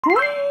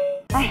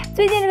哎呀，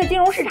最近这个金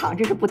融市场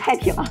真是不太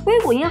平啊！硅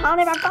谷银行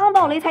那边刚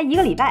暴雷才1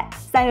个礼拜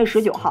，3月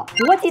19号，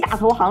国际大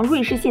投行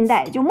瑞士信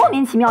贷就莫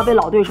名其妙被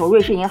老对手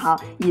瑞士银行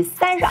以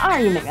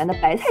32亿美元的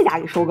白菜价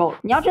给收购了。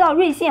你要知道，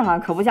瑞信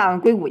可不像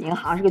硅谷银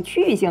行是个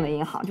区域性的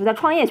银行，就在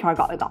创业圈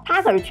搞一搞，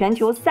它可是全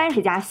球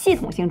30家系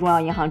统性重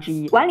要银行之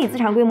一，管理资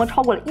产规模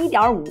超过了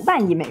1.5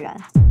万亿美元。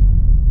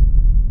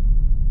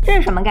这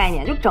是什么概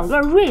念？就整个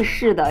瑞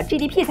士的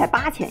GDP 才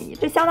8000亿，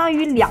这相当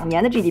于2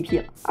年的 GDP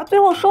了。而最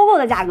后收购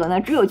的价格呢，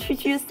只有区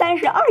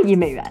32亿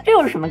美元，这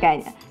又是什么概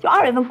念？就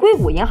2月份硅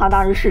谷银行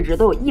当时市值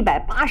都有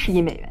180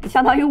亿美元，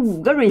相当于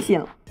5个瑞信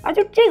了。而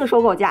就这个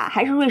收购价，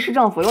还是瑞士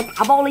政府又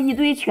打包了一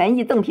堆权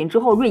益赠品之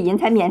后，瑞银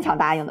才勉强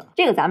答应的。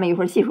这个咱们一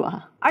会儿细说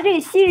哈。而这个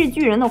昔日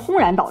巨人的轰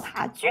然倒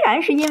塌，居然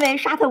是因为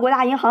沙特国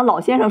家银行老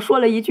先生说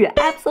了一句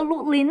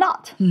Absolutely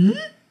not。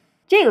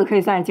这个可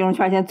以算是金融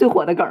圈现在最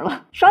火的梗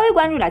了。稍微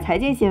关注点财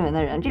经新闻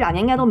的人，这2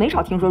年应该都没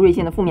少听说瑞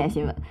信的负面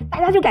新闻。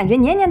大家就感觉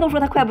年年都说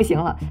它快不行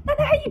了，但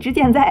它还一直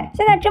健在。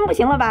现在真不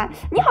行了吧？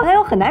你好像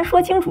又很难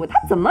说清楚它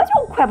怎么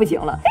就快不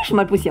行了，为什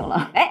么不行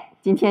了？哎，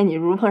今天你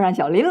如碰上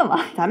小林了吗？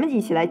咱们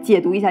一起来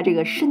解读一下这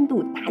个深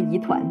度大疑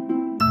团。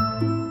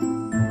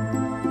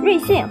瑞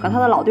信和他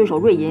的老对手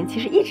瑞银，其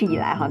实一直以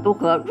来都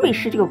和瑞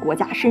士这个国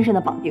家深深的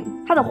绑定，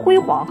它的辉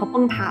煌和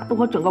崩塌都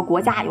和整个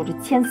国家有着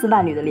千丝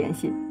万缕的联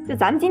系。就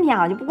咱们今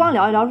天就不光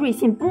聊一聊瑞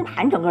信崩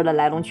盘整个的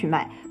来龙去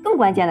脉，更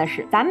关键的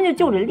是，咱们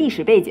就着历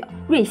史背景、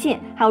瑞信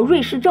还有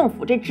瑞士政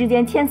府这之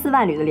间千丝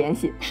万缕的联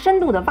系，深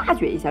度的挖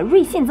掘一下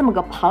瑞信这么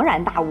个庞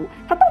然大物，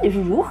它到底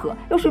是如何，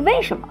又是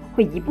为什么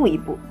会一步一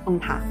步崩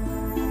塌。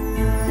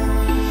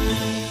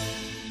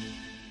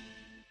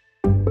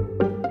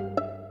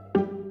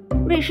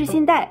瑞士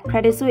信贷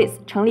Credit Suisse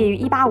成立于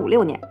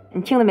1856年，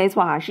你听的没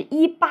错是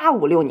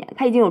1856年，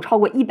它已经有超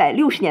过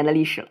160年的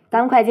历史了。咱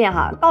们快进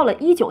到了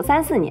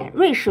1934年，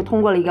瑞士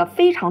通过了一个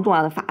非常重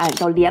要的法案，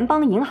叫联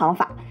邦银行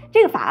法。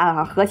这个法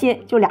案核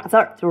心就2字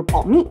儿，就是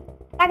保密。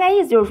大概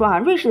意思就是说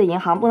瑞士的银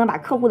行不能把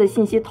客户的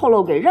信息透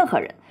露给任何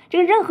人。这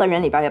个任何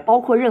人里边也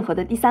包括任何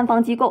的第三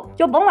方机构，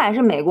就甭管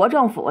是美国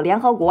政府、联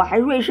合国还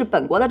是瑞士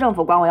本国的政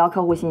府管我要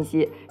客户信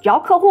息，只要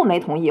客户没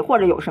同意或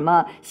者有什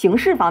么刑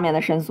事方面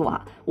的申诉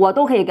我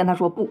都可以跟他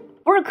说不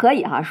是可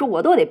以是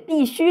我都得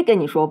必须跟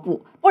你说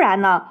不然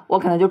呢我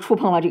可能就触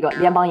碰了这个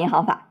联邦银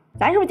行法。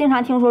咱是不是经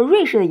常听说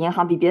瑞士的银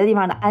行比别的地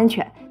方的安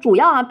全？主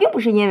要并不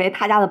是因为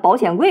他家的保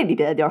险柜比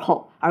别的地儿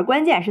厚，而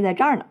关键是在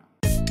这儿呢。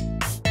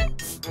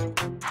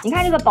你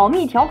看这个保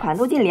密条款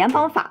都进联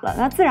邦法了，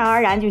那自然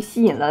而然就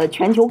吸引了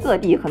全球各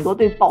地很多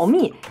对保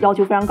密要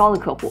求非常高的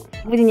客户。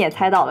估计你也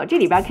猜到了，这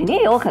里边肯定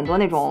也有很多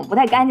那种不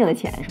太干净的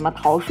钱，什么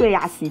逃税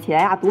洗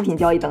钱毒品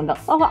交易等等。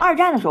包括2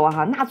战的时候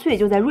纳粹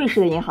就在瑞士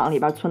的银行里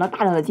边存了大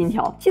量的金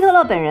条，希特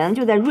勒本人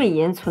就在瑞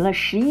银存了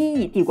11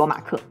亿帝国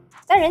马克。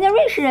但人家瑞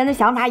士人的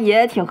想法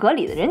也挺合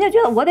理的，人家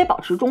觉得我得保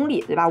持中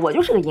立，对吧？我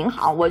就是个银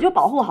行，我就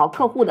保护好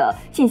客户的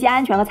信息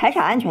安全和财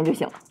产安全就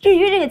行了。至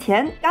于这个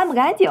钱干不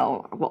干净，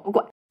我不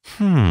管。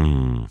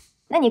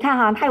那你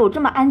看它有这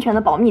么安全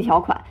的保密条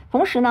款，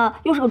同时呢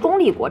又是个中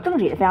立国，政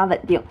治也非常稳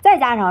定，再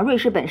加上瑞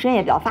士本身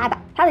也比较发达，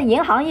它的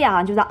银行业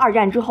就在2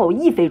战之后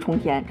一飞冲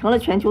天，成了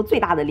全球最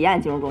大的离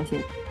岸金融中心。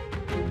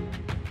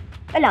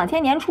在2000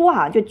年初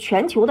就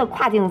全球的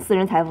跨境私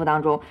人财富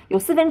当中，有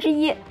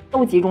1/4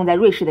都集中在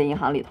瑞士的银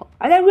行里头。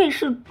而在瑞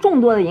士众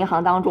多的银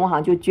行当中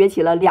就崛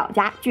起了2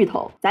家巨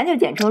头，咱就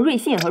简称瑞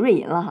信和瑞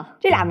银了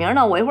这俩名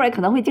呢，我一会儿也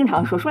可能会经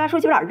常说来说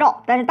去有点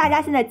绕，但是大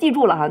家现在记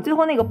住了最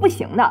后那个不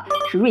行的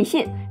是瑞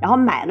信，然后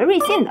买了瑞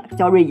信的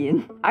叫瑞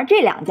银。而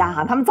这2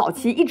家他们早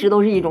期一直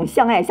都是一种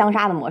相爱相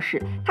杀的模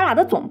式，他俩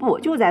的总部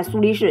就在苏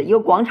黎世一个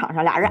广场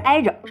上，俩人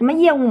挨着，什么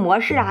业务模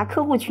式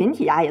客户群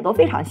体也都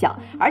非常像，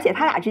而且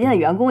他俩之间的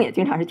员工也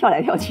经常是跳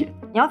来跳去。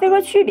你要非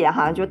说区别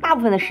就大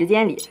部分的时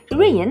间里，这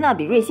瑞银呢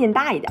比瑞信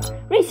大一点，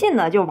瑞信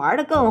呢就玩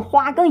的更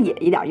花更野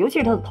一点，尤其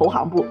是它的投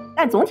行部。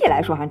但总体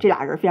来说这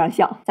俩人非常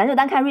像。咱就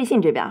单看瑞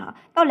信这边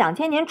到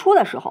2000年初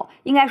的时候，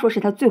应该说是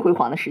它最辉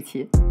煌的时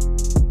期。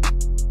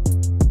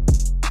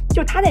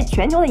就它在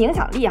全球的影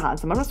响力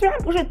怎么说？虽然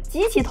不是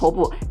极其头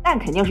部，但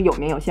肯定是有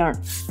名有姓的。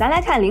咱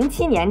来看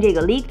07年这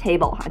个 League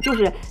Table 就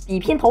是比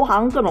拼投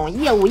行各种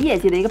业务业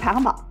绩的一个排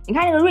行榜。你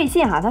看这个瑞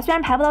信它虽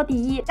然排不到第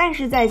1，但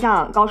是在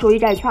像高收益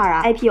债券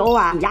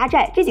IPO 抵押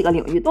债这几个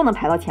领域都能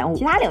排到前5，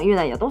其他领域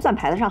呢也都算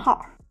排得上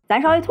号。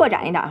咱稍微拓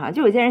展一点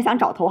就有些人想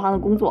找投行的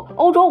工作，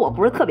欧洲我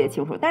不是特别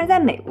清楚，但是在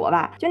美国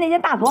就那些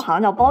大投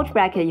行叫 bulge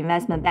bracket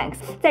investment banks，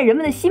 在人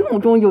们的心目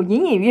中有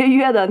隐隐约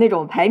约的那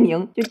种排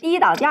名，就第1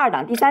档、第2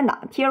档、第3档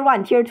Tier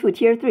 1、Tier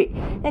 2、Tier 3。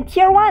那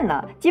Tier 1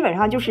呢，基本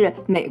上就是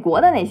美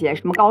国的那些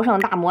什么高盛、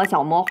大摩、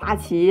小摩、花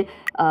旗、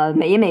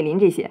美银、美林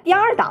这些。第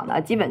2档呢，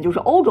基本就是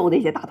欧洲的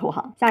一些大投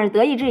行，像是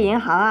德意志银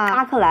行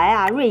巴克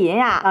莱瑞银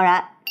当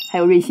然还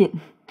有瑞信。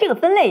这个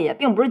分类也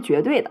并不是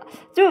绝对的，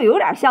就有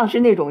点像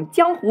是那种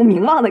江湖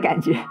名望的感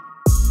觉。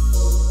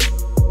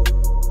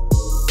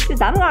就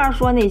咱们刚才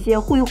说那些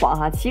辉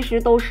煌其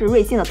实都是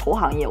瑞信的投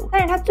行业务，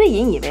但是它最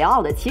引以为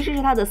傲的其实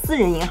是它的私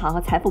人银行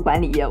和财富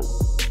管理业务。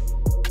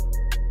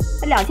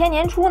2000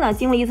年初呢，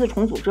经历一次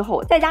重组之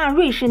后，再加上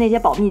瑞士那些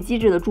保密机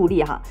制的助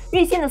力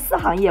瑞信的4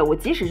行业务，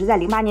即使是在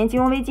08年金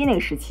融危机那个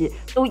时期，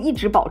都一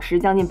直保持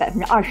将近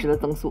20%的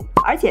增速，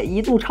而且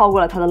一度超过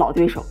了他的老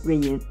对手瑞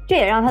银，这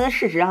也让他的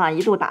市值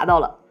一度达到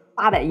了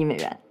800亿美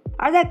元。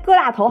而在各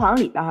大投行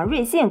里边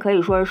瑞信可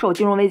以说是受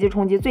金融危机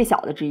冲击最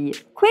小的之一，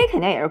亏肯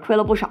定也是亏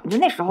了不少，就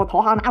那时候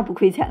投行哪不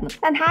亏钱呢？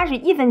但他是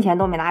1分钱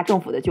都没拿政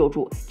府的救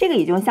助，这个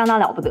已经相当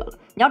了不得了。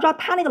你要知道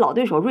他那个老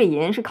对手瑞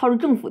银是靠着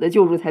政府的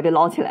救助才被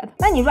捞起来的，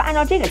那你说按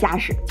照这个架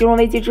势，金融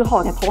危机之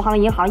后，那投行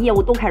银行业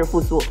务都开始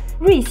复苏，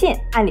瑞信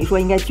按理说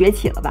应该崛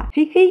起了吧？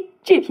嘿嘿，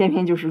这偏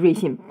偏就是瑞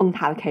信崩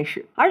塌的开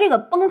始。而这个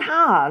崩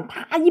塌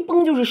它一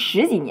崩就是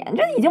10几年，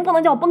这已经不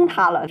能叫崩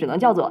塌了，只能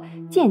叫做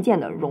渐渐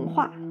的融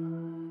化。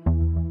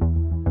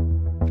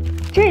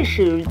这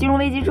是金融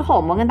危机之后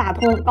摩根大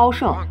通、高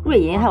盛、瑞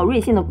银还有瑞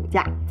信的股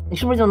价，你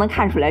是不是就能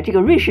看出来这个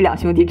瑞士两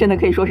兄弟真的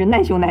可以说是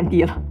难兄难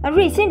弟了？那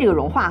瑞信这个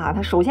融化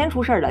它首先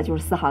出事的就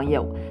是4行业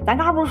务。咱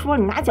刚刚不是说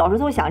你拿脚趾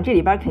头想，这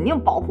里边肯定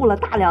保护了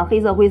大量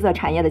黑色灰色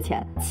产业的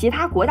钱，其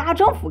他国家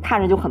政府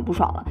看着就很不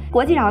爽了。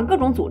国际上各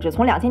种组织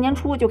从2000年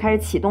初就开始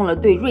启动了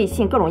对瑞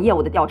信各种业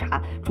务的调查，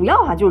主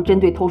要就是针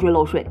对偷税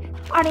漏税。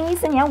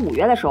2014年5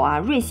月的时候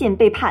瑞信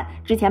被判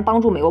之前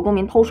帮助美国公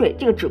民偷税，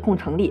这个指控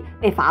成立，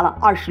被罚了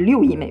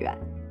26亿美元。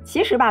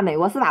其实吧，美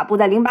国司法部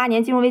在08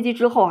年金融危机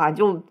之后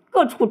就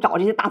各处找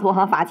这些大投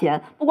行罚钱，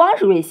不光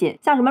是瑞信，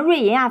像什么瑞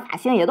银法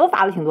兴也都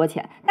罚了挺多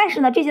钱。但是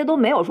呢，这些都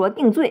没有说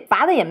定罪，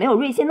罚的也没有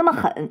瑞信那么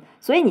狠，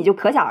所以你就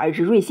可想而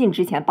知瑞信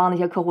之前帮那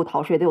些客户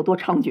逃税得有多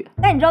猖獗。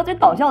但你知道最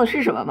搞笑的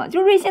是什么吗？就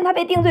是瑞信他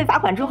被定罪罚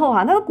款之后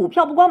他的股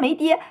票不光没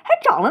跌，还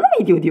涨了那么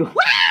一丢丢。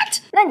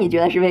What？ 那你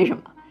觉得是为什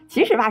么？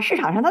其实吧，市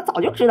场上他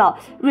早就知道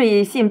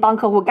瑞信帮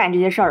客户干这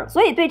些事儿，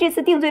所以对这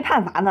次定罪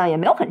判罚呢也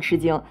没有很吃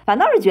惊，反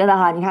倒是觉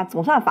得你看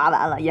总算罚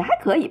完了，也还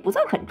可以，不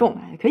算很重，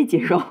可以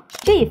接受。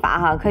这一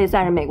罚可以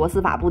算是美国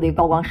司法部的一个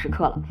高光时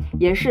刻了，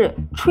也是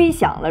吹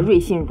响了瑞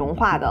信融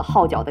化的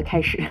号角的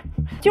开始。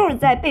就是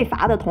在被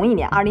罚的同一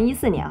年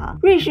，2014年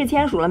瑞士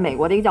签署了美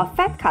国的一个叫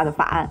FATCA 的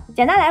法案。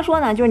简单来说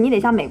呢，就是你得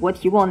向美国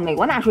提供美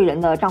国纳税人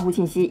的账户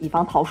信息，以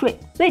防逃税。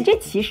所以这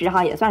其实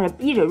也算是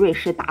逼着瑞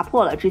士打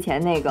破了之前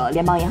那个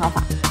联邦银行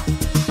法。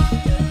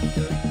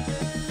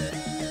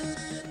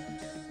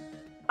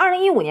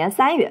2015年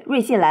3月，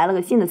瑞信来了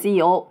个新的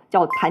CEO，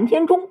 叫谭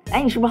天中。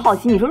你是不是好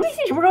奇？你说瑞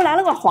信什么时候来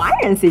了个华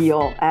人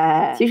CEO？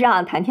 其实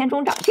谭天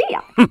中长这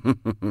样，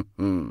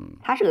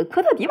他是个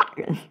科特迪瓦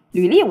人，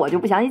履历我就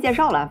不详细介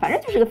绍了，反正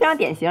就是个非常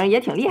典型也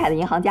挺厉害的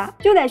银行家。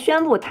就在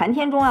宣布谭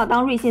天中要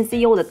当瑞信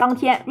CEO 的当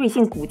天，瑞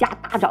信股价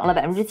大涨了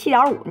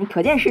7.5%，你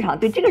可见市场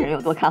对这个人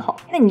有多看好。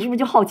那你是不是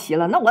就好奇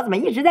了？那我怎么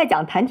一直在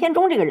讲谭天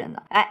中这个人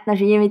呢？那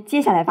是因为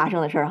接下来发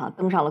生的事儿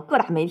登上了各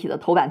大媒体的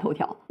头版头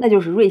条，那就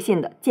是瑞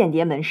信的间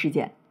谍门事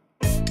件。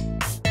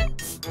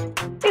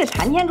这个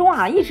谭天中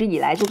一直以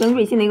来就跟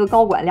瑞信的一个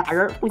高管俩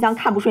人互相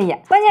看不顺眼，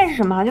关键是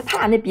什么？就他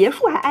俩那别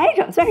墅还挨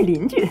着，算是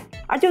邻居。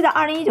而就在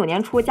2019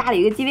年初家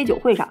里一个鸡尾酒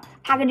会上，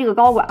他跟这个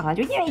高管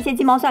就因为一些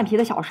鸡毛蒜皮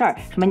的小事儿，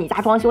什么你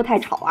家装修太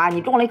吵你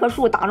种了一棵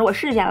树挡着我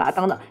视线了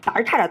等等，俩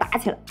人差点打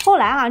起来。后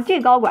来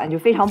这高管就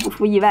非常不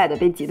出意外的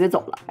被挤兑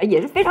走了，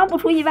也是非常不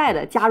出意外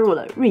的加入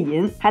了瑞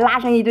银，还拉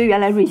上一堆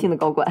原来瑞信的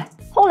高管。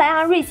后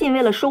来瑞信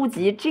为了收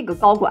集这个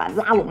高管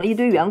拉拢了一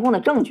堆员工的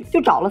证据，就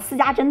找了私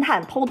家侦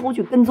探偷偷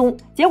去跟踪，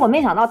结果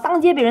没想到当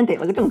街被人逮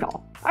了个正着。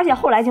而且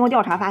后来经过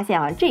调查发现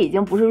这已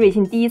经不是瑞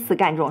信第一次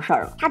干这种事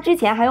儿了，他之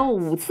前还有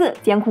5次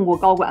监控过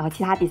高管和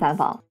其他第三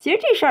方。其实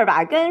这事儿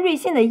吧跟瑞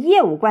信的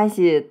业务关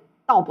系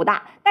倒不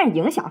大，但是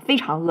影响非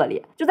常恶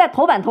劣，就在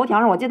头版头条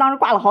上我记得当时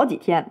挂了好几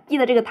天，逼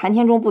得这个谭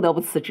天中不得不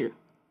辞职。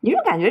你说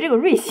感觉这个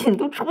瑞信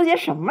都出些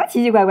什么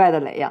奇奇怪怪的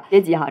雷呀？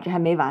别急这还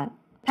没完。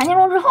谭天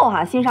中之后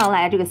新上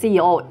来这个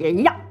CEO 也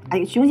一样，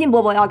雄心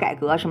勃勃要改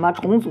革，什么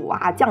重组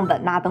降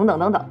本等等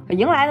等等，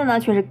迎来的呢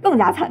却是更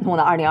加惨痛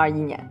的2021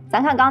年。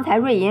咱看刚才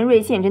瑞银、瑞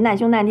信这难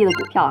兄难弟的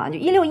股票就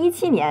16、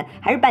17年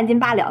还是半斤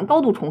八两，高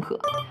度重合，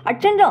而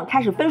真正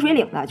开始分水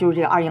岭的就是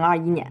这个2021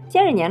年。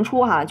先是年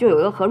初就有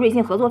一个和瑞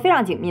信合作非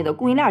常紧密的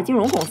供应链金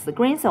融公司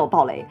Greensill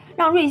爆雷，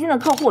让瑞信的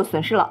客户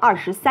损失了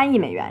23亿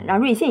美元，让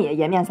瑞信也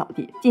颜面扫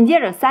地。紧接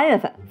着3月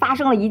份发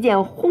生了一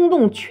件轰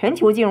动全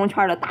球金融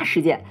圈的大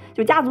事件，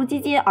就家族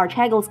基金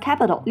Archegos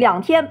Capital 2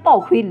天暴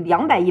亏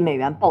200亿美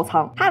元爆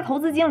仓，他的投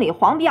资经理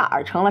黄比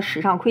尔成了史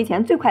上亏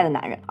钱最快的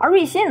男人，而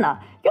瑞信呢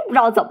又不知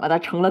道怎么的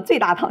成了最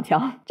大躺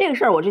枪。这个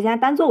事儿我之前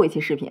单做过一期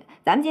视频，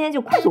咱们今天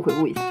就快速回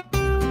顾一下。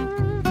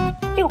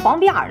这个黄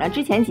比尔呢，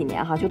之前几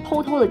年就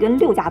偷偷的跟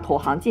6家投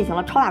行进行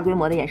了超大规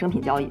模的衍生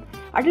品交易，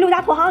而这6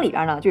家投行里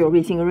边呢就有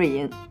瑞信跟瑞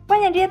银。关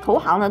键这些投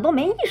行呢都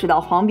没意识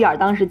到黄比尔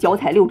当时脚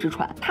踩6只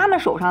船，他们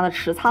手上的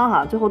持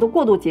仓最后都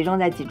过度集中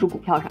在几只股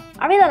票上。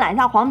而为了揽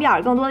下黄比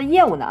尔更多的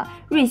业务呢，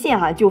瑞信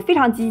就非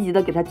常积极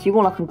的给他提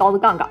供了很高的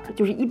杠杆，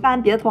就是一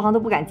般别的投行都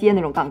不敢接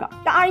那种杠杆。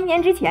在21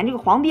年之前，这个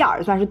黄比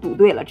尔算是赌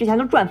对了，之前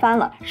都赚翻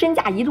了，身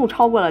价一度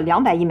超过了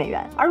200亿美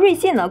元。而瑞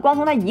信呢，光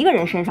从他一个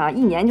人身上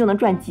一年就能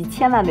赚几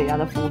千万美元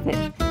的服务费。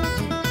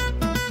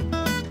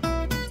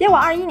结果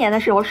21年的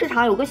时候，市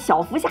场有个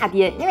小幅下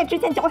跌，因为之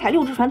前脚踩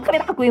6只船特别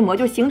大规模，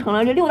就形成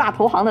了这6大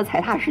投行的踩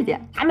踏事件。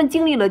他们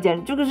经历了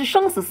简直就是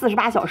生死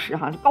48小时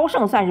哈，高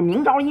盛算是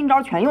明招阴招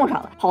全用上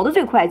了，跑得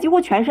最快，几乎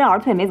全身而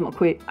退，没怎么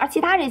亏。而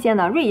其他这些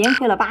呢，瑞银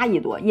亏了8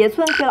亿多，野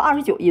村亏了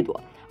29亿多。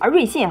而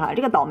瑞信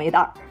这个倒霉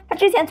蛋儿，他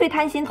之前最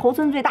贪心，头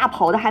寸最大，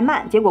跑得还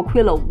慢，结果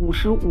亏了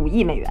55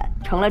亿美元，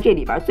成了这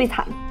里边最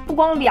惨的。不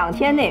光2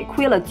天内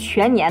亏了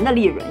全年的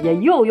利润，也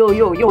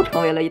又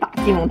成为了一大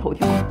金融头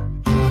条。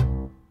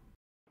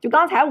就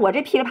刚才我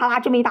这噼里啪啦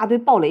这么一大堆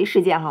暴雷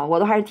事件哈，我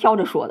都还是挑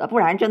着说的，不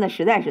然真的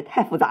实在是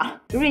太复杂了。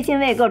就瑞信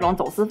为各种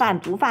走私犯、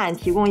毒贩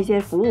提供一些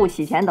服务、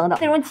洗钱等等，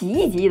那种几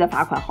亿的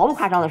罚款，毫不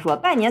夸张的说，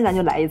半年咱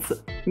就来一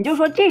次。你就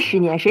说这10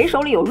年谁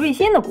手里有瑞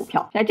信的股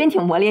票，还真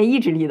挺磨练意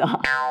志力的哈。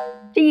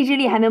这意志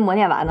力还没磨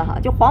练完呢哈，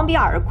就黄比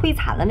尔亏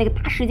惨了那个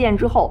大事件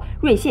之后，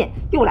瑞信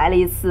又来了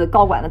一次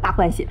高管的大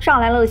换血，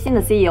上来了新的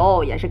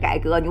CEO， 也是改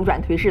革、扭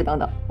转颓势等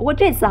等。不过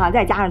这次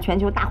再加上全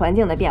球大环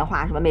境的变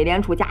化，什么美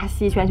联储加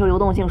息、全球流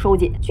动性收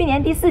紧，去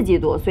年第4季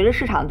度，随着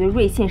市场对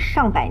瑞信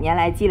上百年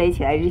来积累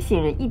起来之信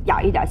任一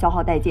点一点消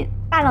耗殆尽，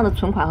大量的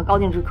存款和高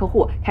净值客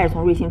户开始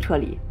从瑞信撤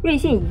离，瑞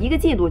信1个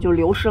季度就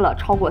流失了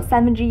超过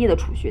1/3的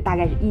储蓄，大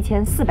概是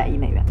1400亿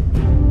美元。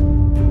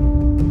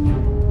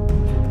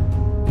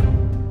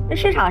这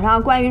市场上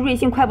关于瑞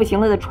信快不行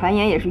了的传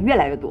言也是越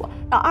来越多，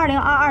到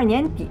2022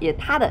年底，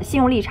它的信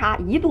用利差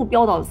一度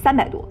飙到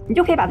300多，你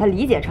就可以把它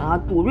理解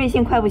成赌瑞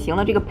信快不行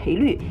了这个赔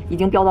率已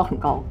经飙到很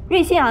高。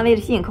瑞信为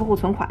了吸引客户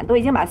存款，都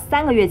已经把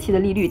3个月期的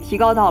利率提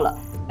高到了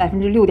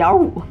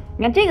6.5%。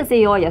你看这个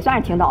CEO 也算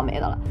是挺倒霉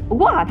的了，不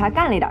过他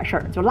干了一点事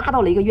儿，就拉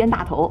到了一个冤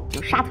大头，就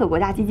沙特国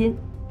家基金。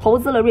投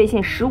资了瑞信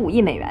15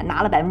亿美元，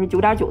拿了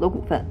9.9%的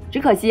股份。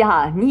只可惜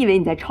你以为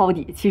你在抄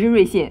底，其实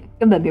瑞信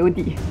根本没有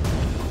底。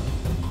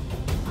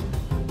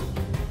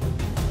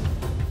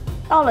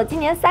到了今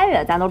年3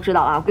月，咱都知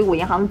道了硅谷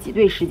银行的挤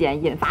兑事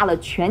件引发了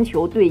全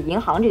球对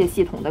银行这个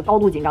系统的高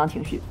度紧张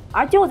情绪。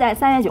而就在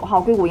3月9号，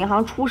硅谷银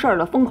行出事儿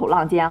的风口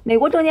浪尖，美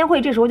国证监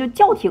会这时候就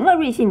叫停了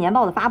瑞信年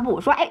报的发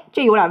布，说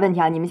这有点问题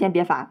你们先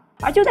别发。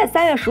而就在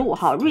3月15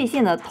号，瑞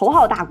信的头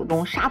号大股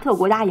东沙特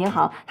国家银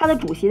行，他的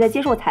主席在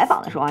接受采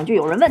访的时候就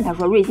有人问他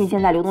说，瑞信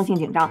现在流动性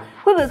紧张，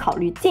会不会考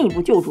虑进一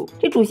步救助？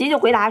这主席就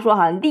回答说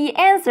The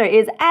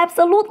answer is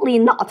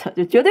absolutely not，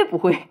 就绝对不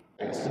会。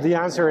The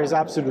answer is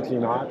absolutely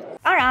not。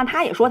当然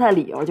他也说他的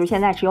理由，就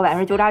现在持有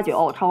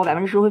9.9%，超过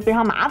10%会非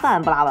常麻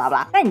烦，不拉不拉不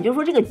拉。但你就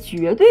说这个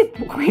绝对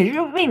不会，是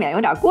未免有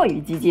点过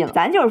于激进了。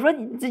咱就是说，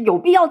有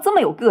必要这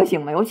么有个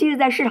性吗？尤其是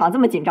在市场这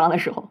么紧张的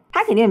时候，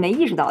他肯定也没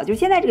意识到，就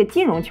现在这个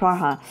金融圈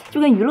就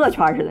跟娱乐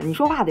圈似的，你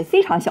说话得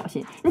非常小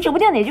心，你指不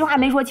定哪句话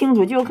没说清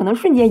楚，就有可能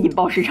瞬间引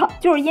爆市场。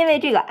就是因为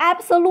这个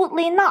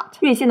absolutely not，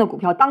 瑞信的股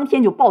票当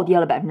天就暴跌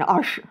了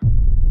20%。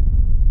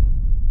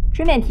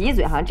顺便提一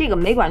嘴这个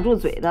没管住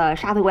嘴的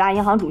沙特国家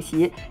银行主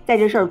席，在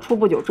这事儿出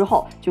不久之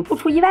后，就不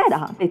出意外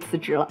的被辞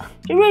职了。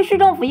这瑞士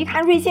政府一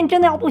看瑞信真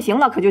的要不行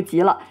了，可就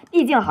急了。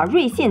毕竟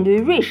瑞信对于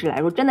瑞士来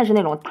说真的是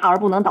那种大而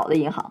不能倒的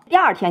银行。第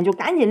2天就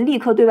赶紧立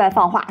刻对外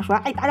放话，说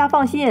大家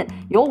放心，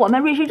有我们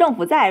瑞士政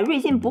府在，瑞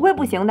信不会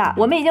不行的。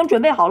我们已经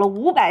准备好了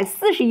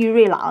540亿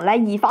瑞郎来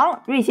以防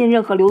瑞信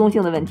任何流动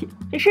性的问题。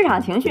这市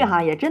场情绪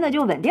也真的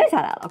就稳定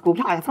下来了，股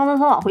票也蹭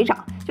往回涨。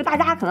就大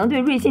家可能对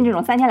瑞信这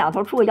种3天2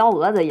头出个幺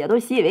蛾子也都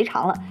习以为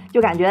常了，就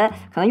感觉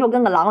可能又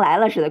跟个狼来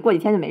了似的，过几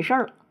天就没事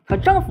了。可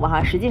政府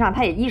实际上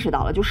他也意识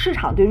到了，就市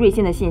场对瑞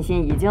信的信心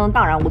已经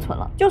荡然无存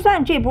了。就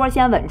算这波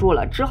先稳住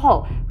了，之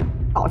后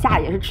倒下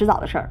也是迟早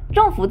的事儿。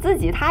政府自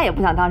己他也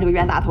不想当这个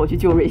冤大头去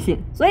救瑞信，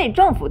所以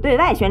政府对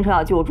外宣称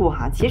要救助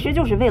其实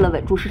就是为了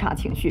稳住市场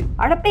情绪。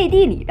而他背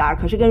地里边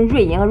可是跟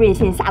瑞银和瑞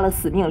信下了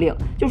死命令，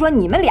就说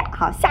你们俩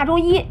下周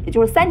1，也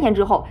就是3天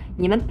之后，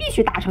你们必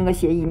须达成个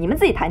协议，你们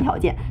自己谈条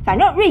件，反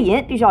正瑞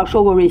银必须要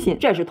收购瑞信，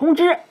这是通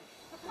知，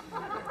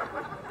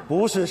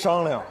不是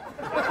商量。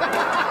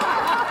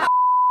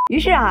于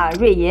是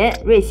瑞银、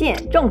瑞信、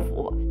政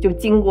府就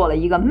经过了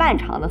一个漫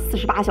长的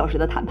48小时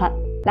的谈判。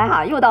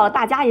来又到了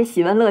大家也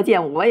喜闻乐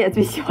见，我也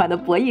最喜欢的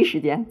博弈时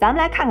间。咱们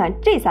来看看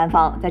这3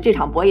方在这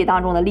场博弈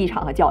当中的立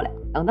场和较量。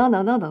等等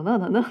等等等等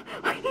等等。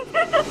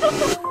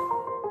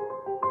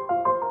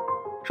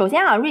首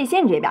先瑞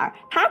信这边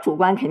他主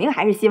观肯定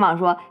还是希望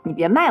说你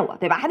别卖我，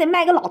对吧？还得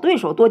卖个老对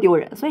手多丢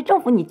人，所以政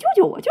府你救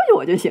救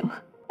我就行。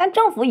但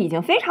政府已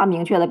经非常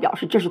明确的表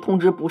示这是通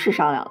知不是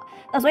商量了，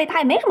那所以他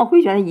也没什么回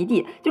旋的余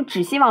地，就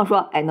只希望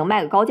说能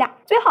卖个高价，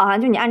最好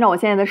就你按照我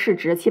现在的市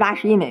值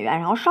70-80亿美元，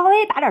然后稍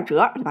微打点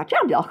折，对吧？这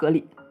样比较合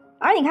理。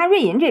而你看瑞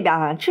银这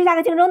边吃下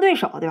个竞争对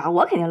手，对吧？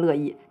我肯定乐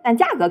意，但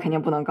价格肯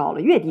定不能高了，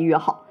越低越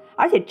好。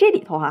而且这里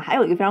头还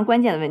有一个非常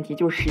关键的问题，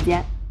就是时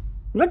间。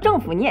你说政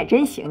府你也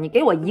真行，你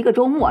给我1个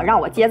周末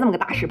让我接这么个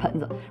大屎盆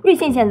子。瑞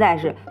信现在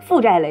是负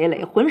债累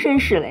累，浑身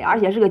是累，而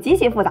且是个极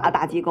其复杂的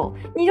大机构。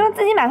你就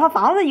自己买套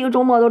房子1个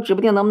周末都指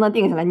不定能不能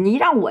定下来，你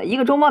让我1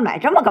个周末买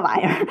这么个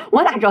玩意儿，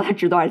我哪知道它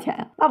值多少钱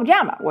呀？要不这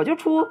样吧，我就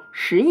出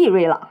10亿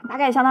瑞郎，大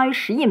概相当于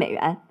10亿美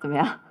元，怎么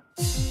样？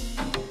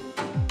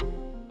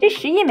这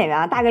10亿美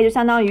元大概就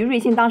相当于瑞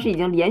信当时已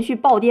经连续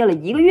暴跌了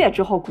1个月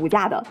之后股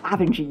价的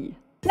1/8。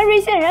那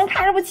瑞信人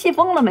看着不气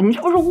疯了吗？你这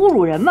不是侮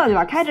辱人吗？对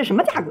吧？开这什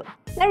么价格？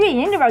那瑞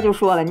银这边就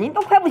说了，你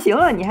都快不行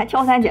了，你还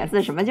挑三拣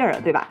四什么劲儿啊？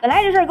对吧？本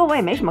来这事儿跟我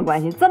也没什么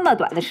关系，这么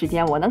短的时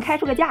间我能开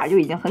出个价就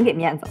已经很给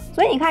面子了。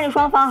所以你看这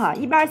双方哈，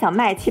一边想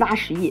卖7、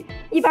80亿，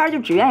一边就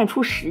只愿意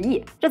出10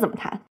亿，这怎么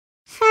谈？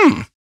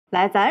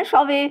来，咱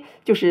稍微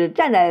就是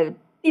站在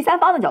第三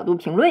方的角度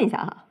评论一下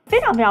哈。非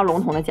常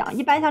笼统的讲，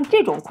一般像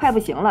这种快不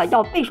行了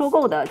要被收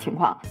购的情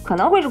况，可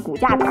能会是股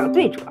价打个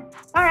对折，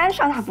当然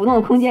上下浮动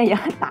的空间也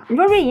很大。你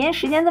说瑞银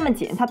时间这么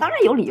紧，它当然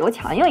有理由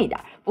强硬一点，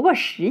不过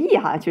10亿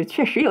哈就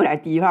确实有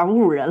点低，有点侮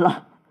辱人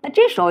了。那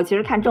这时候其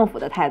实看政府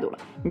的态度了，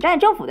你站在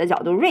政府的角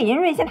度，瑞银、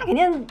瑞信它肯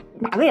定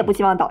哪个也不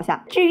希望倒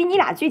下。至于你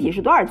俩具体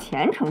是多少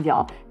钱成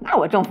交，那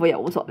我政府也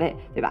无所谓，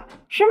对吧？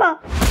是吗？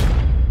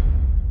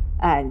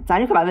哎，咱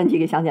这可把问题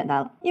给想简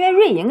单了，因为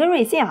瑞银跟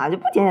瑞信就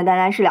不简简单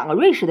单是2个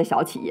瑞士的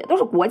小企业，都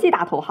是国际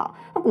大投行，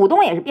那股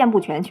东也是遍布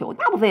全球，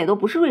大部分也都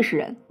不是瑞士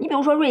人。你比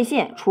如说瑞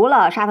信，除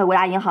了沙特国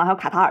家银行还有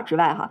卡塔尔之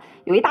外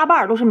有一大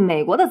半都是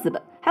美国的资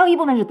本，还有一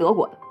部分是德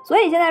国的。所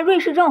以现在瑞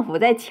士政府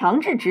在强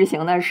制执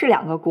行的是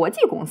2个国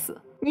际公司，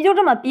你就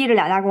这么逼着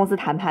2家公司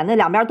谈判，那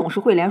两边董事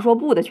会连说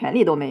不的权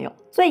利都没有。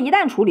所以一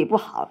旦处理不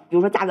好，比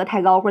如说价格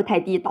太高或者太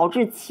低，导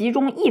致其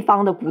中一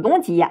方的股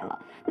东急眼了，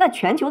那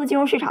全球的金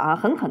融市场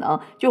很可能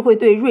就会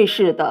对瑞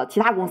士的其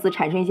他公司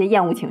产生一些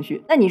厌恶情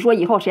绪。那你说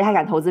以后谁还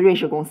敢投资瑞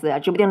士公司呀？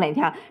指不定哪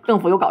天政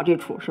府又搞这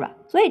出，是吧？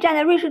所以站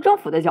在瑞士政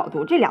府的角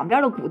度，这两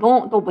边的股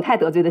东都不太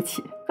得罪得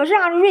起。可是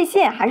瑞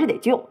信还是得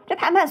救。这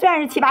谈判虽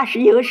然是7、80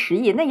亿和10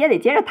亿，那也得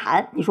接着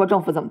谈。你说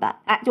政府怎么办？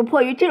哎，就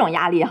迫于这种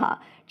压力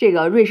这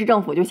个瑞士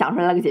政府就想出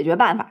来了个解决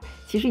办法，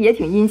其实也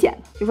挺阴险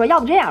的，就说要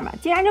不这样吧，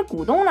既然这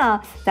股东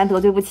呢咱得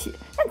罪不起，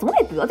但总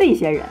得得罪一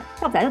些人，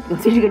要不咱就得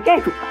罪这个债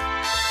主吧。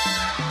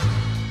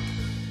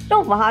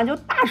政府就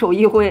大手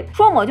一挥，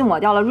说抹就抹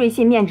掉了瑞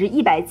信面值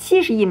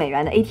170亿美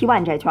元的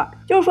AT1 债券，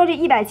就是说这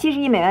170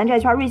亿美元债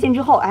券瑞信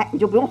之后，哎，你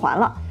就不用还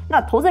了。那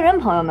投资人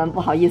朋友们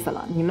不好意思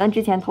了，你们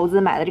之前投资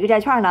买的这个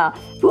债券呢，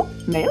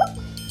没了。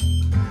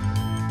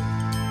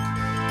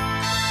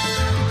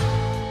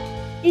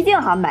毕竟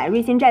买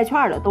瑞信债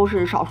券的都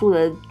是少数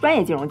的专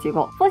业金融机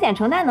构，风险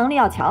承担能力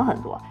要强很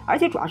多，而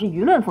且主要是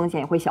舆论风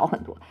险也会小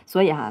很多，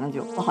所以那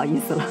就不好意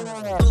思了。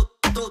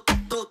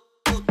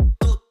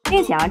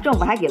并且政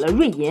府还给了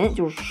瑞银，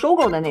就是收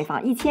购的那方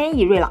1000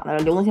亿瑞郎的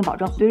流动性保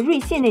证，对瑞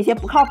信那些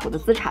不靠谱的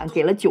资产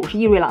给了90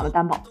亿瑞郎的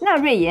担保。那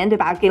瑞银对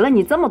吧，给了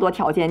你这么多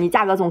条件，你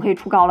价格总可以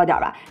出高了点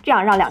吧，这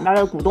样让两边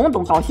的股东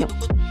都高兴。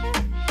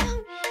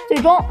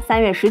最终3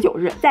月19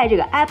日，在这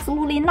个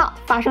Absolutely Not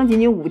发生仅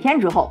仅5天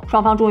之后，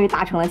双方终于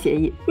达成了协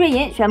议。瑞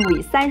银宣布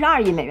以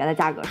32亿美元的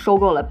价格收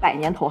购了百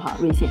年投行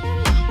瑞信。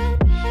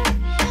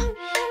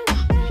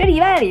这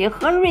里外里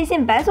合着瑞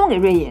信白送给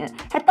瑞银，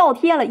还倒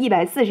贴了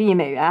140亿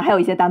美元，还有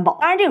一些担保。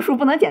当然这个数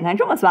不能简单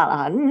这么算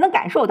了你能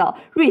感受到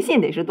瑞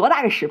信得是多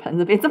大个屎盆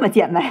子被这么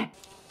贱卖。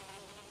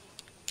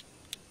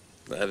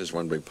That is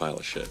one big pile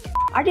of shit.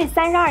 而这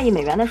32亿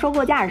美元的收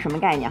购价是什么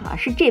概念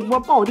是这波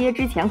暴跌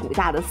之前股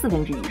价的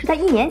1/4，是它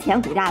1年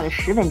前股价的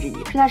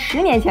1/10，是它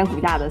10年前股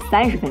价的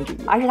30%，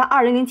而是它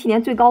2007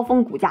年最高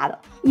峰股价的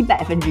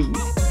100%。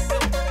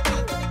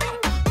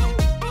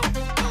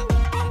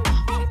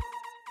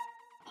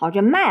好，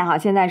这卖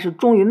现在是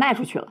终于卖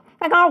出去了。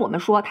那刚刚我们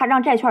说他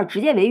让债券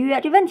直接违约，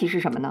这问题是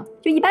什么呢？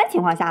就一般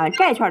情况下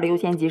债券的优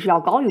先级是要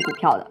高于股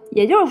票的，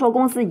也就是说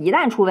公司一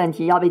旦出问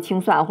题要被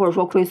清算或者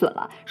说亏损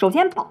了，首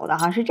先保的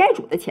是债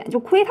主的钱，就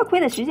他亏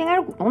的实际应该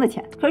是股东的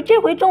钱。可是这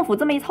回政府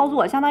这么一操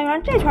作，相当于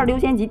让债券的优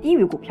先级低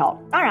于股票了。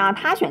当然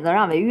他选择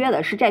让违约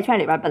的是债券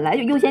里边本来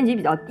就优先级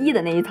比较低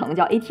的那一层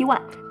叫 AT1，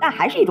 但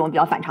还是一种比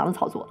较反常的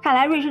操作。看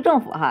来瑞士政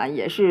府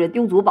也是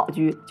丢卒保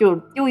车，就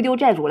丢一丢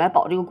债主来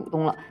保这个股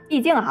东了。毕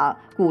竟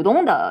股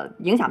东的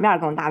影响面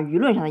更大，舆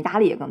论上的压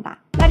力也更大。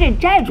那这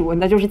债主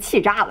那就是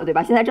气炸了，对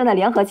吧？现在正在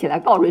联合起来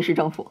告瑞士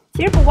政府。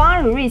其实不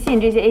光是瑞信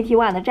这些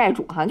AT1 的债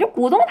主就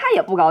股东他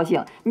也不高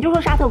兴。你就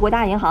说沙特国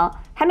家银行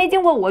还没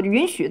经过我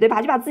允许，对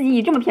吧？就把自己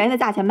以这么便宜的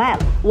价钱卖了。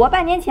我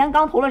半年前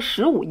刚投了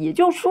15亿，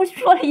就说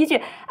了一句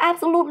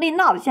Absolutely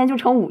Not， 现在就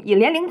成5亿，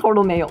连零头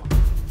都没有。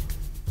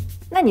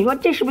那你说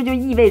这是不是就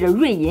意味着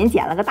瑞银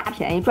捡了个大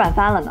便宜赚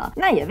翻了呢？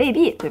那也未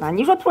必，对吧？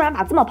你说突然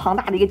把这么庞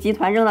大的一个集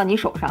团扔到你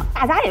手上，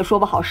大家也说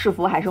不好是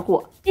福还是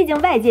祸。毕竟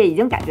外界已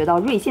经感觉到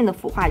瑞信的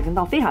腐化已经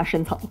到非常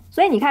深层，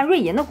所以你看瑞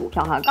银的股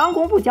票刚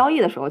公布交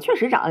易的时候确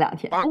实涨了2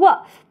天，不过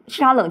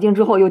市场冷静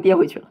之后又跌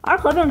回去了。而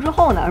合并之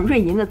后呢，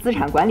瑞银的资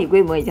产管理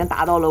规模已经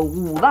达到了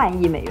5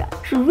万亿美元，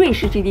是瑞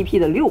士 GDP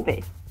的6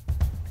倍。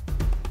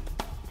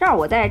这儿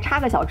我再插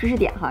个小知识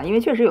点因为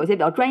确实有些比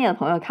较专业的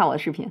朋友看我的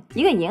视频。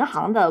一个银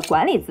行的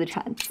管理资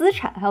产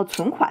还有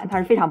存款它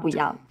是非常不一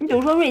样的。你比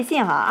如说瑞信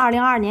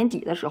2022年底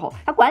的时候，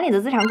它管理的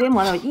资产规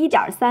模呢有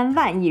1.3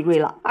万亿瑞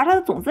郎，而它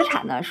的总资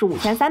产呢是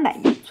5300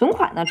亿，存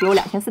款呢只有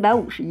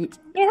2450亿。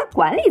因为它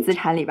管理资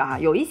产里边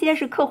有一些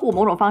是客户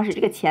某种方式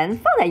这个钱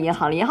放在银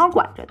行里，银行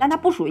管着，但它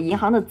不属于银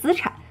行的资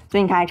产。所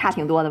以你看还差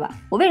挺多的吧？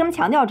我为什么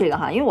强调这个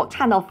因为我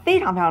看到非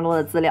常多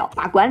的资料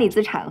把管理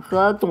资产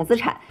和总资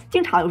产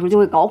经常有时候就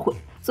会搞混。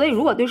所以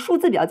如果对数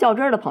字比较较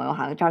真的朋友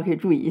这儿可以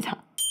注意一下。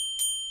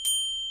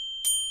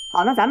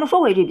好，那咱们说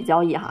回这笔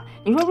交易哈，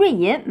你说瑞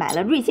银买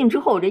了瑞信之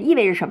后，这意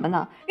味着什么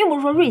呢？并不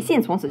是说瑞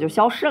信从此就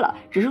消失了，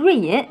只是瑞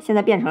银现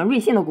在变成了瑞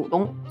信的股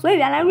东，所以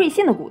原来瑞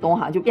信的股东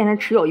哈就变成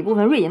持有一部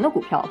分瑞银的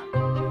股票了。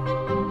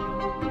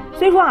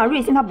虽说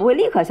瑞信它不会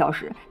立刻消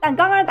失，但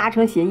刚刚达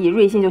成协议，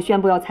瑞信就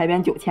宣布要裁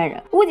员9000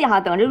人，估计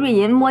等着瑞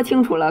银摸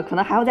清楚了，可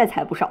能还要再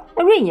裁不少。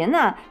那瑞银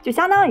呢，就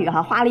相当于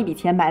花了一笔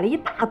钱买了一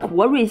大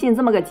坨瑞信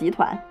这么个集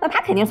团，那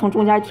他肯定从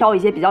中间挑一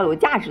些比较有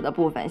价值的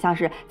部分，像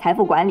是财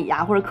富管理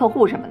或者客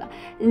户什么的，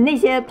那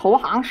些投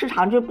行市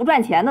场这不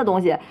赚钱的东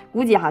西，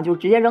估计就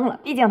直接扔了，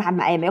毕竟他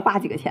买也没花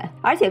几个钱。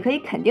而且可以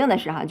肯定的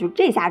是就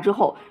这下之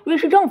后，瑞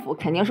士政府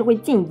肯定是会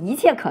尽一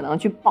切可能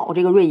去保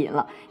这个瑞银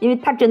了，因为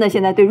他真的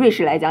现在对瑞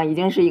士来讲已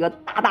经是一个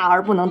大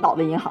而不能倒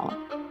的银行了。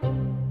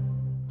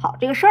好，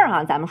这个事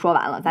儿咱们说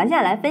完了，咱现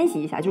在来分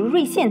析一下，就是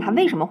瑞信它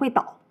为什么会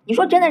倒？你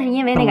说真的是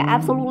因为那个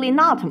absolutely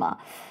not 吗？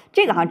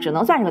这个只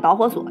能算是个导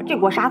火索，这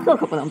锅沙特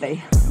可不能背。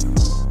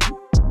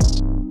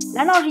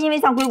难道是因为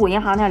像硅谷银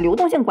行那样流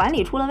动性管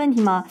理出了问题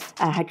吗？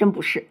还真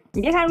不是。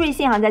你别看瑞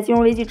信在金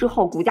融危机之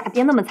后股价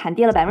跌那么惨，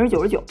跌了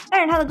99%，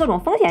但是它的各种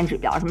风险指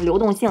标，什么流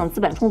动性、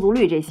资本充足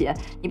率这些，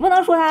你不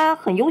能说它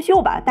很优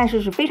秀吧，但是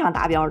是非常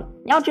达标的。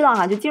你要知道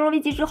就金融危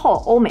机之后，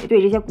欧美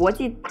对这些国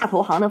际大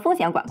投行的风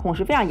险管控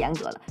是非常严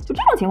格的，就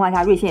这种情况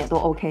下，瑞信也都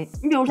OK。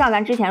你比如像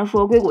咱之前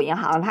说硅谷银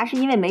行，它是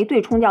因为没对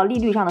冲掉利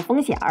率上的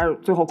风险而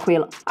最后亏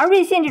了，而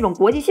瑞信这种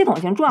国际系统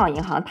性重要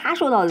银行，它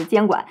受到的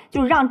监管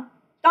就是让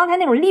刚才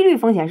那种利率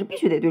风险是必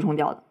须得对冲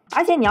掉的，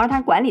而且你要是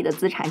他管理的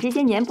资产这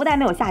些年不但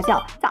没有下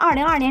降，在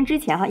2022年之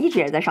前一直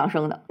也在上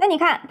升的。那你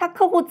看他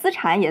客户资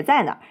产也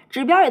在那儿，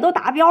指标也都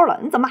达标了，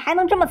你怎么还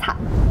能这么惨？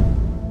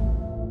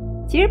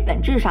其实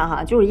本质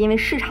上就是因为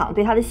市场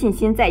对他的信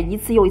心在一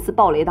次又一次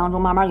暴雷当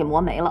中慢慢给磨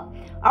没了。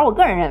而我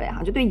个人认为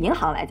就对银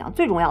行来讲，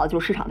最重要的就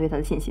是市场对他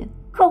的信心。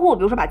客户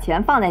比如说把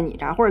钱放在你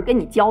这儿，或者跟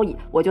你交易，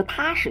我就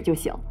踏实就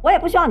行。我也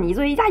不需要你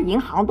作为一家银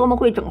行多么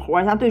会整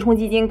活，像对冲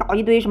基金搞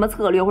一堆什么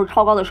策略，或者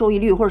超高的收益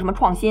率，或者什么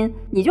创新，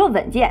你就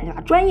稳健对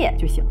吧？专业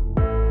就行。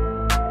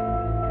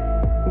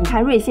你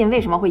看瑞信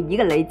为什么会一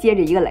个雷接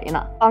着一个雷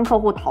呢？帮客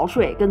户逃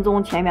税、跟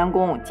踪前员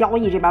工、交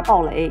易这边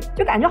爆雷，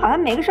就感觉好像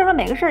每个事儿和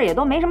每个事儿也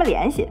都没什么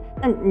联系。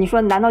那你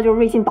说难道就是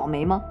瑞信倒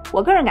霉吗？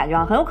我个人感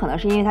觉很有可能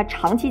是因为它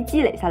长期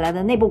积累下来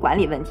的内部管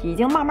理问题，已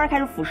经慢慢开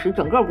始腐蚀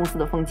整个公司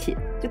的风气。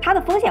就它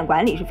的风险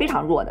管理是非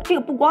常弱的，这个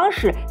不光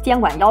是监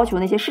管要求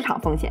那些市场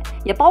风险，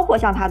也包括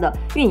像它的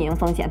运营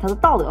风险、它的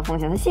道德风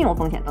险、它信用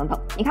风险等等。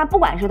你看，不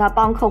管是它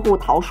帮客户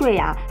逃税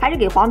还是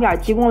给黄点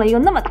提供了一个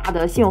那么大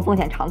的信用风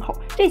险敞口，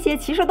这些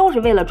其实都是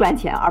为了赚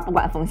钱而不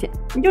管风险。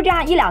你就这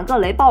样一两个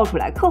雷爆出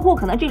来，客户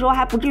可能这时候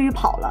还不至于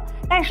跑了，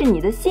但是你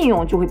的信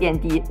用就会变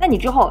低，那你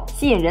之后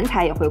吸引人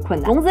才也会困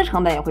难，融资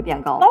成本也会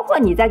变高，包括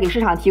你在给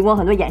市场提供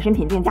很多衍生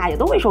品定价也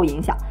都会受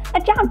影响。那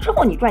这样之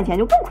后你赚钱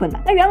就更困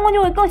难，那员工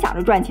就会更想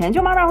着赚钱，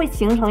就慢慢会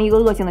形成一个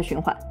恶性的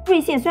循环。瑞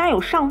信虽然有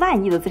上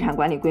万亿的资产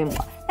管理规模，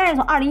但是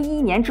从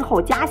2011年之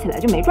后加起来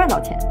就没赚到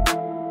钱。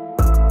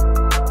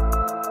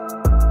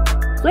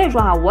所以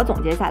说我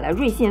总结下来，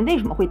瑞信为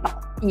什么会倒？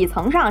底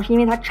层上是因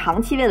为它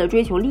长期为了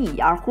追求利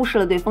益而忽视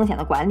了对风险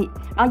的管理，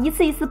然后一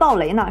次一次爆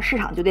雷呢，市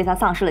场就对它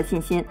丧失了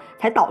信心，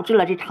才导致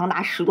了这长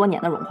达10多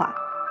年的融化。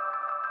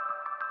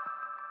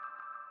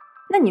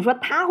那你说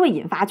它会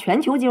引发全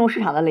球金融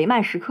市场的雷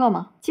曼时刻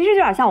吗？其实有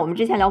点像我们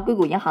之前聊硅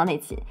谷银行那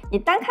期，你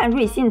单看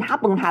瑞信它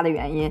崩塌的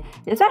原因，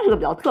也算是个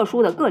比较特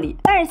殊的个例。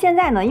但是现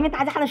在呢，因为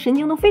大家的神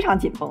经都非常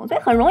紧绷，所以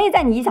很容易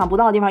在你意想不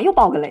到的地方又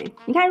爆个雷。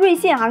你看瑞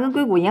信跟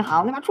硅谷银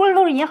行，对吧？除了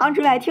都是银行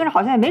之外，听着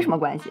好像也没什么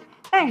关系，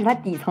但是它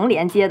底层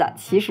连接的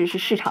其实是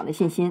市场的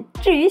信心。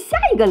至于下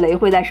一个雷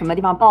会在什么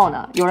地方爆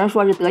呢？有人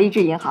说是德意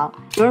志银行，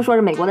有人说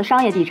是美国的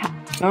商业地产，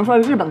有人说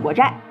是日本国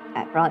债。不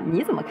知道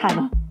你怎么看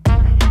呢？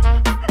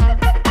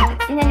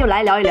今天就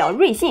来聊一聊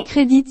瑞信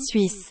Credit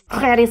Suisse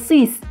Credit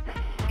Suisse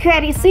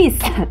Credit Suisse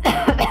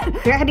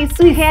Credit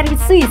Suisse Credit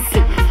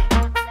Suisse